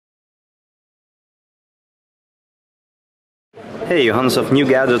Hey, Johannes of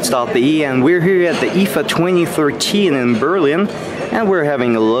NewGadgets.de, and we're here at the IFA 2013 in Berlin, and we're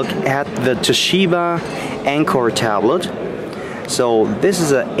having a look at the Toshiba Encore tablet. So this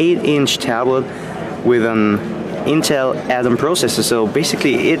is an 8-inch tablet with an Intel Atom processor. So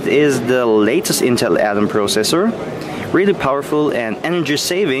basically it is the latest Intel Atom processor, really powerful and energy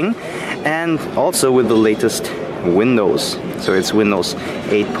saving, and also with the latest Windows. So it's Windows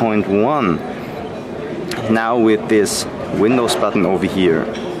 8.1. Now with this Windows button over here.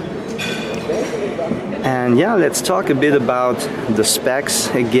 And yeah, let's talk a bit about the specs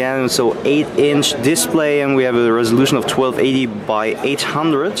again. So 8-inch display, and we have a resolution of 1280 by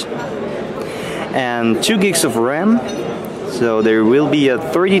 800 and 2 gigs of RAM. So there will be a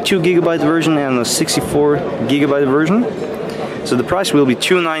 32 gigabyte version and a 64 gigabyte version. So the price will be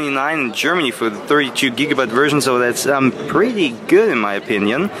 $299 in Germany for the 32 gigabyte version, so that's pretty good in my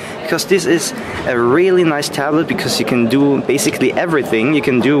opinion, because this is a really nice tablet, because you can do basically everything you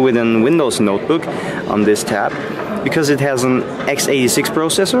can do with a Windows notebook on this tab, because it has an x86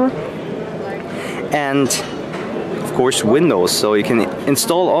 processor and of course Windows, so you can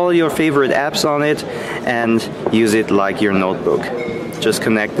install all your favorite apps on it and use it like your notebook. Just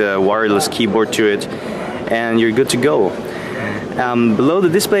connect the wireless keyboard to it and you're good to go. Below the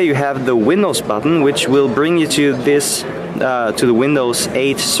display you have the Windows button, which will bring you to this to the Windows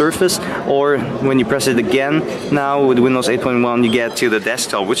 8 Surface, or when you press it again now with Windows 8.1 you get to the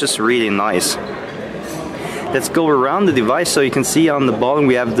desktop, which is really nice. Let's go around the device. So you can see on the bottom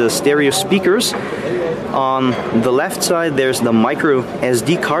we have the stereo speakers. On the left side there's the micro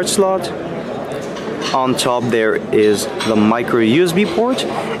SD card slot. On top there is the micro USB port,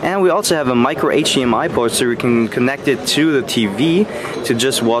 and we also have a micro HDMI port, so we can connect it to the TV to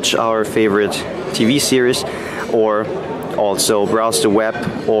just watch our favorite TV series, or also browse the web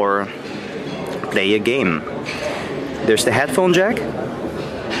or play a game. There's the headphone jack.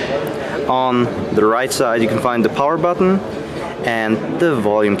 On the right side you can find the power button and the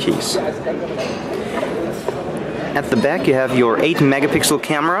volume keys. At the back you have your 8-megapixel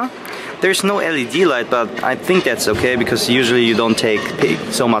camera. There's no LED light, but I think that's okay, because usually you don't take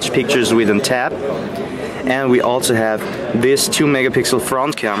so much pictures with a tab. And we also have this 2-megapixel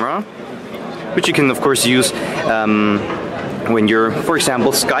front camera, which you can of course use when you're, for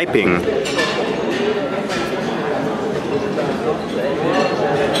example, Skyping.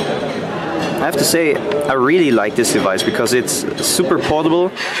 I have to say I really like this device because it's super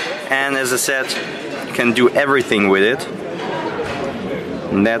portable, and as I said, you can do everything with it.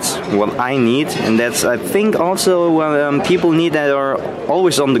 And that's what I need, and that's I think also what people need that are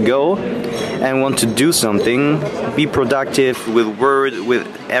always on the go and want to do something, be productive with Word, with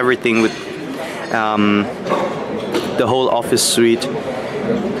everything, with the whole Office suite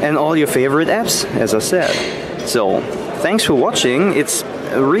and all your favorite apps, as I said. So thanks for watching. It's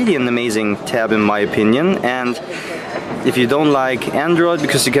really an amazing tab in my opinion, and if you don't like Android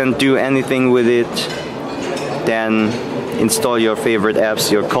because you can't do anything with it, then install your favorite apps,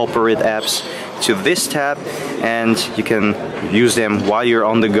 your corporate apps, to this tab, and you can use them while you're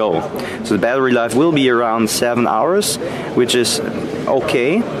on the go. So the battery life will be around 7 hours, which is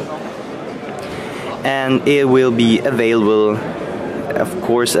okay, and it will be available of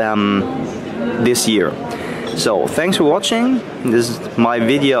course this year. So thanks for watching. This is my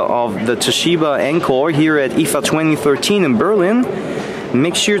video of the Toshiba Encore here at IFA 2013 in Berlin.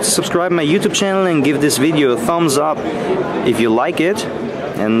 Make sure to subscribe my YouTube channel and give this video a thumbs up if you like it,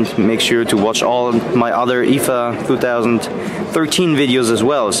 and make sure to watch all my other IFA 2013 videos as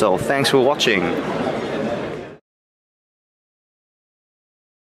well. So thanks for watching.